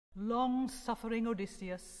Long-suffering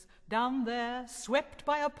Odysseus, down there, swept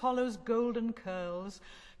by Apollo's golden curls,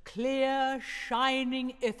 clear,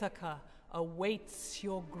 shining Ithaca awaits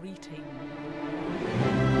your greeting.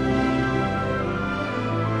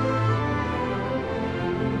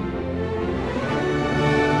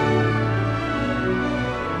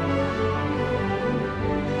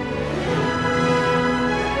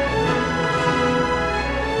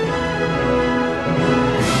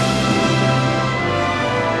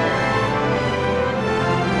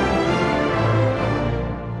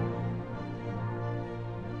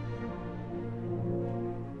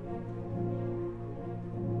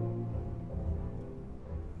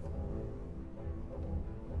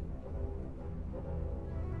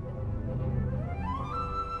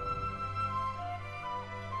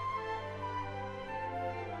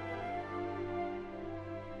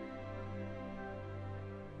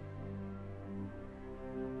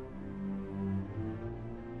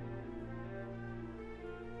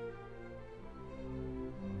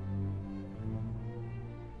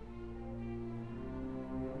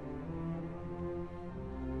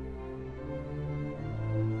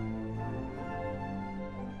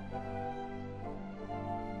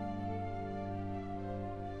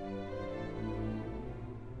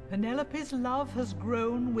 Penelope's love has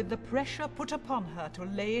grown with the pressure put upon her to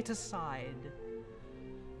lay it aside.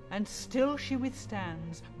 And still she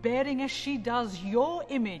withstands, bearing as she does your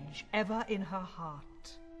image ever in her heart.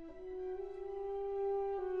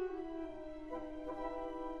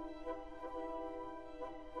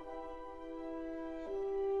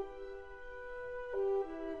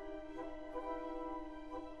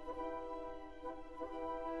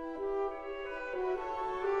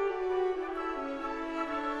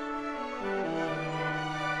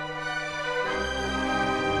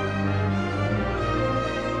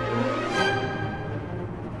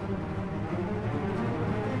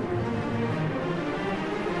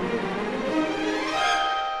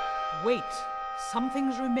 Wait, some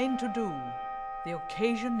things remain to do. The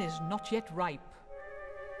occasion is not yet ripe.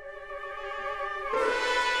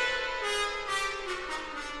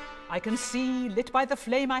 I can see, lit by the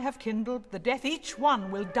flame I have kindled, the death each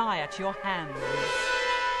one will die at your hands.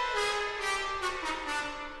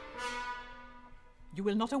 You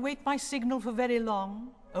will not await my signal for very long,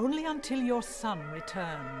 only until your son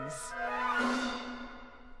returns.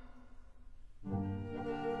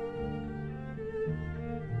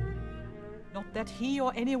 Not that he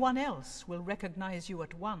or anyone else will recognize you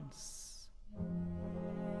at once.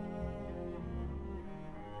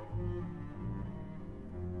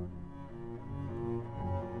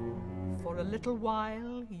 For a little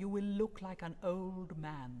while, you will look like an old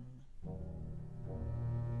man.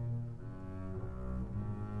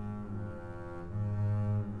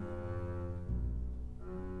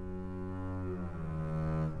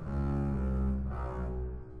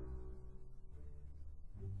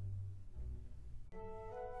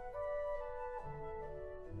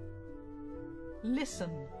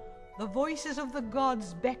 Listen, the voices of the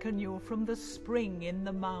gods beckon you from the spring in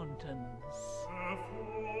the mountains.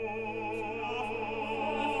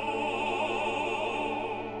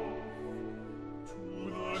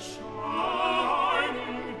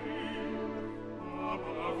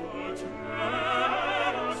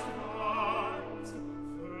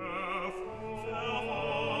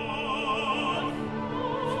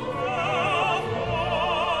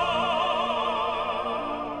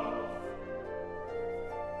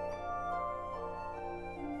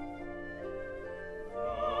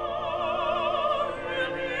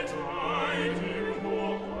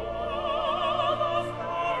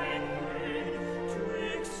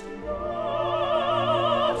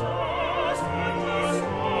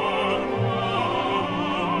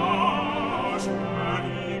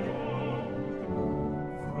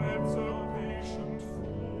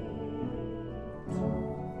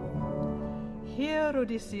 Here,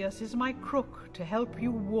 Odysseus, is my crook to help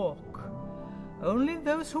you walk. Only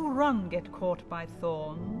those who run get caught by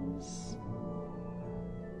thorns.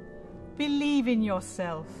 Believe in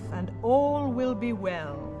yourself, and all will be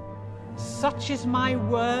well. Such is my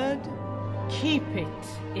word. Keep it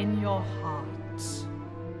in your heart.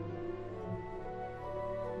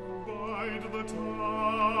 Bide the time.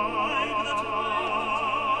 Bide the time.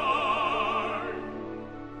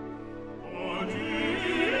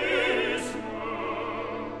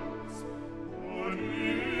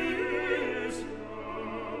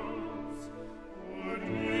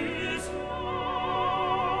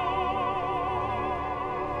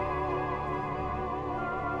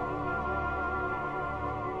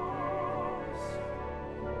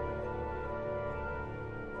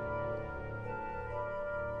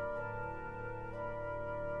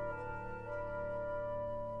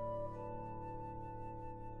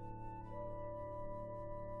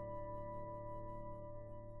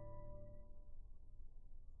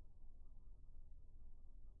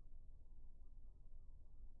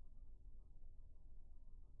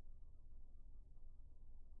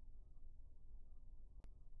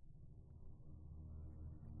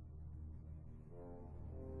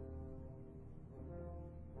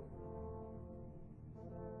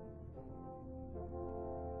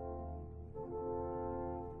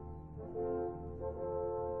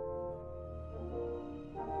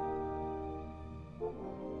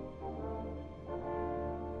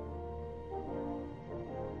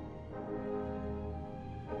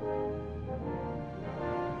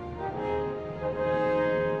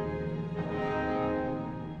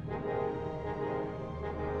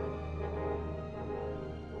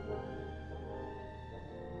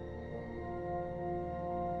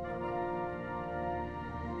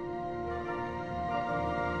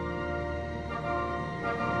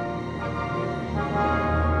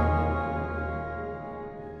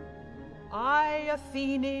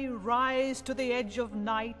 Athene, rise to the edge of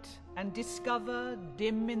night and discover,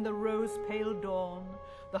 dim in the rose-pale dawn,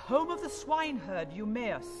 the home of the swineherd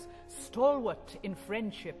Eumaeus, stalwart in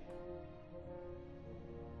friendship.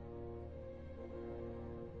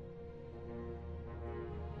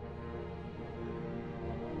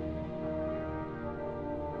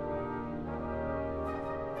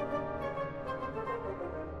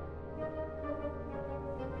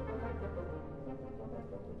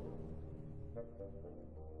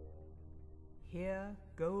 Here,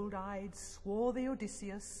 gold-eyed, swarthy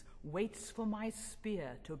Odysseus waits for my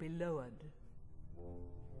spear to be lowered.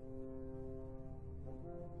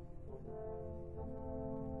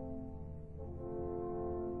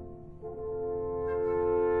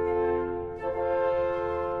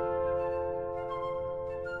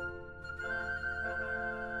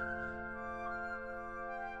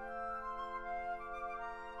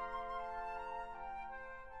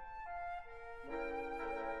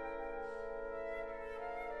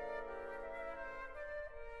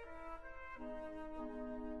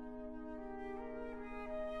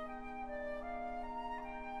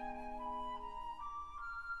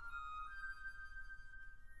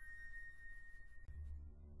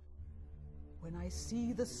 When I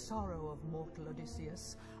see the sorrow of mortal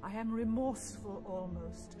Odysseus, I am remorseful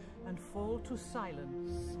almost, and fall to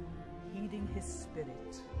silence, heeding his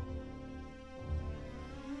spirit.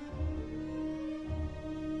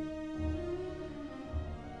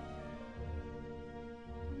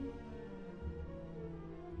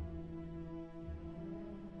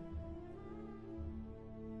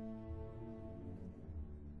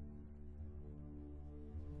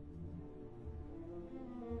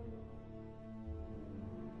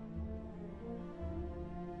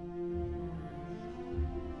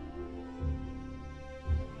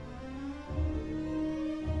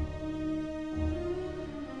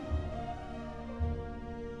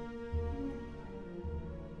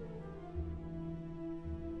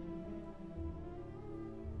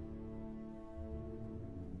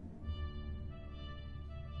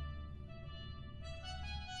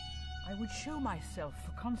 I would show myself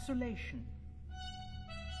for consolation,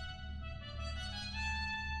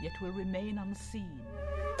 yet will remain unseen.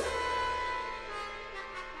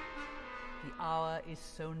 The hour is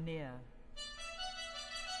so near.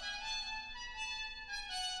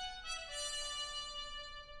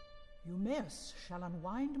 Eumaeus shall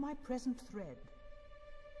unwind my present thread.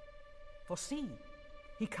 For see,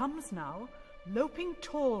 he comes now, loping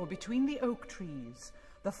tall between the oak trees,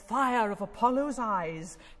 the fire of Apollo's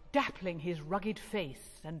eyes dappling his rugged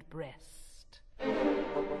face and breast.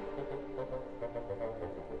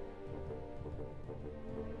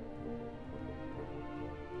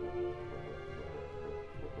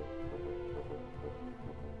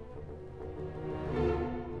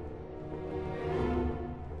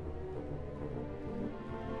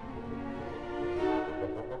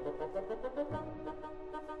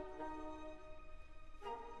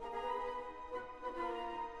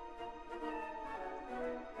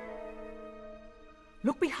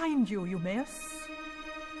 Look behind you, Eumaeus.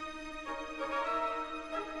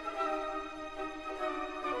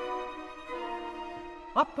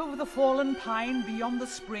 Up over the fallen pine beyond the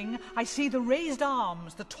spring, I see the raised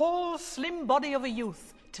arms, the tall, slim body of a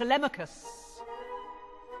youth, Telemachus.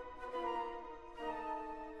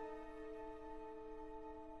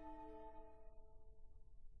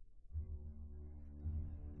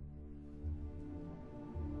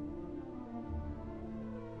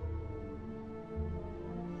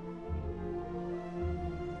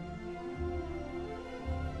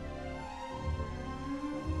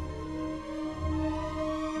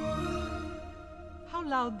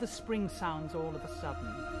 Loud the spring sounds all of a sudden.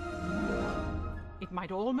 It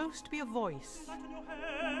might almost be a voice.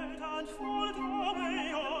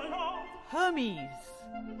 Hermes!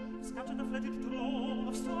 Scatter the fledged drove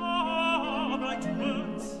of star-bright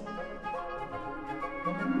birds.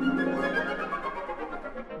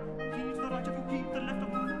 Heed the right of you, heed the left of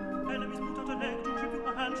you. Enemies put out a leg to trip you, a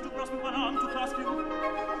hand to grasp you, an arm to clasp you. Go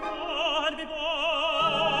and be born!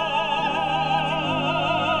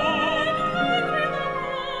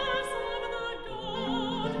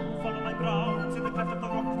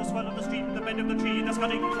 The swell of the stream, the bend of the tree, the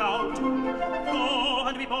scudding cloud. Go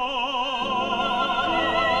and be born.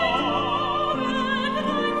 And I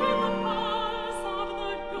feel the pulse of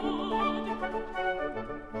the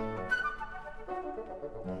god.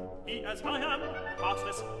 Be as I am,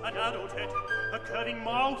 heartless and adulterated, a curving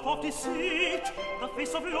mouth of deceit, the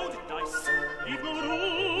face of loaded dice, leave no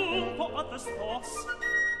room for others' thoughts.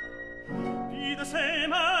 Be the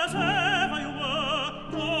same as ever you were.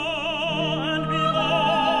 Go and be born.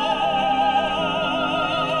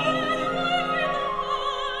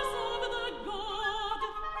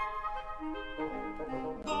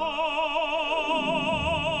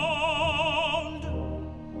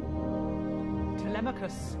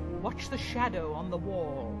 Telemachus, watch the shadow on the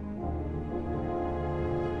wall.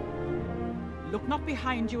 Look not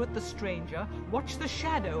behind you at the stranger, watch the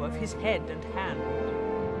shadow of his head and hand.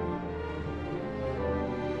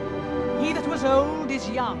 He that was old is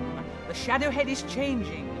young, the shadow head is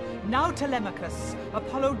changing. Now, Telemachus,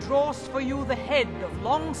 Apollo draws for you the head of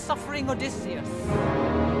long-suffering Odysseus.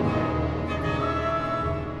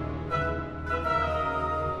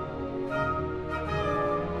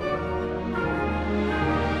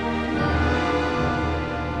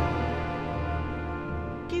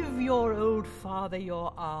 Give your old father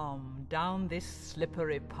your arm down this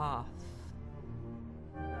slippery path.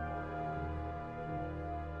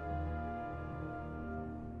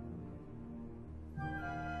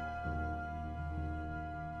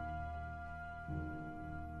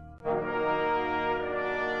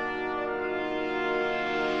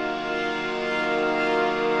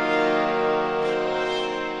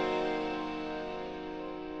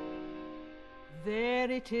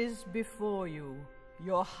 It is before you,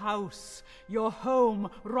 your house, your home,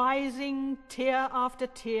 rising tear after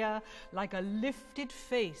tear like a lifted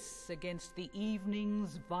face against the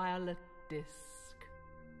evening's violet disk.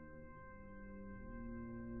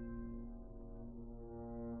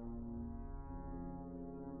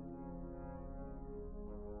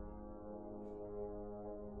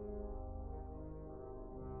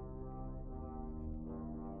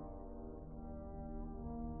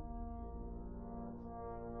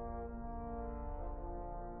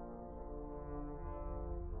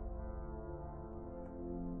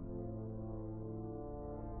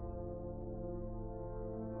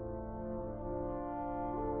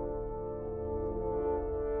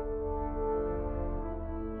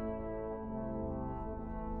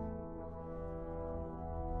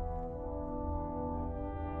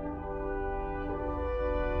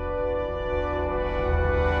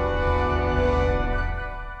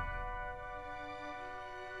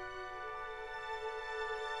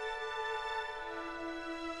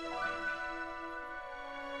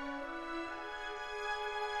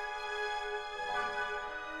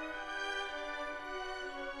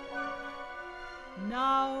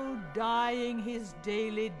 Now, dying his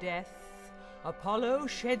daily death, Apollo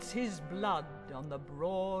sheds his blood on the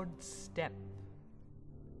broad steppe.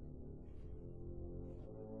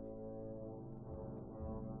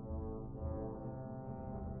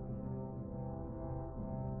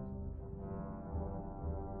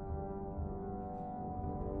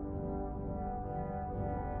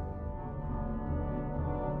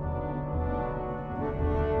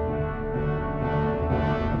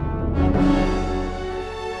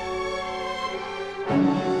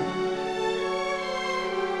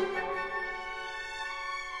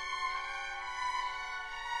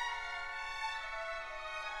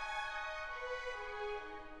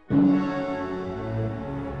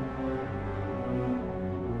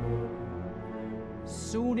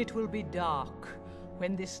 Soon it will be dark.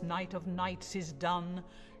 When this night of nights is done,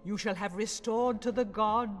 you shall have restored to the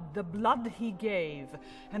god the blood he gave,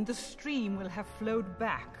 and the stream will have flowed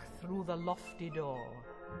back through the lofty door.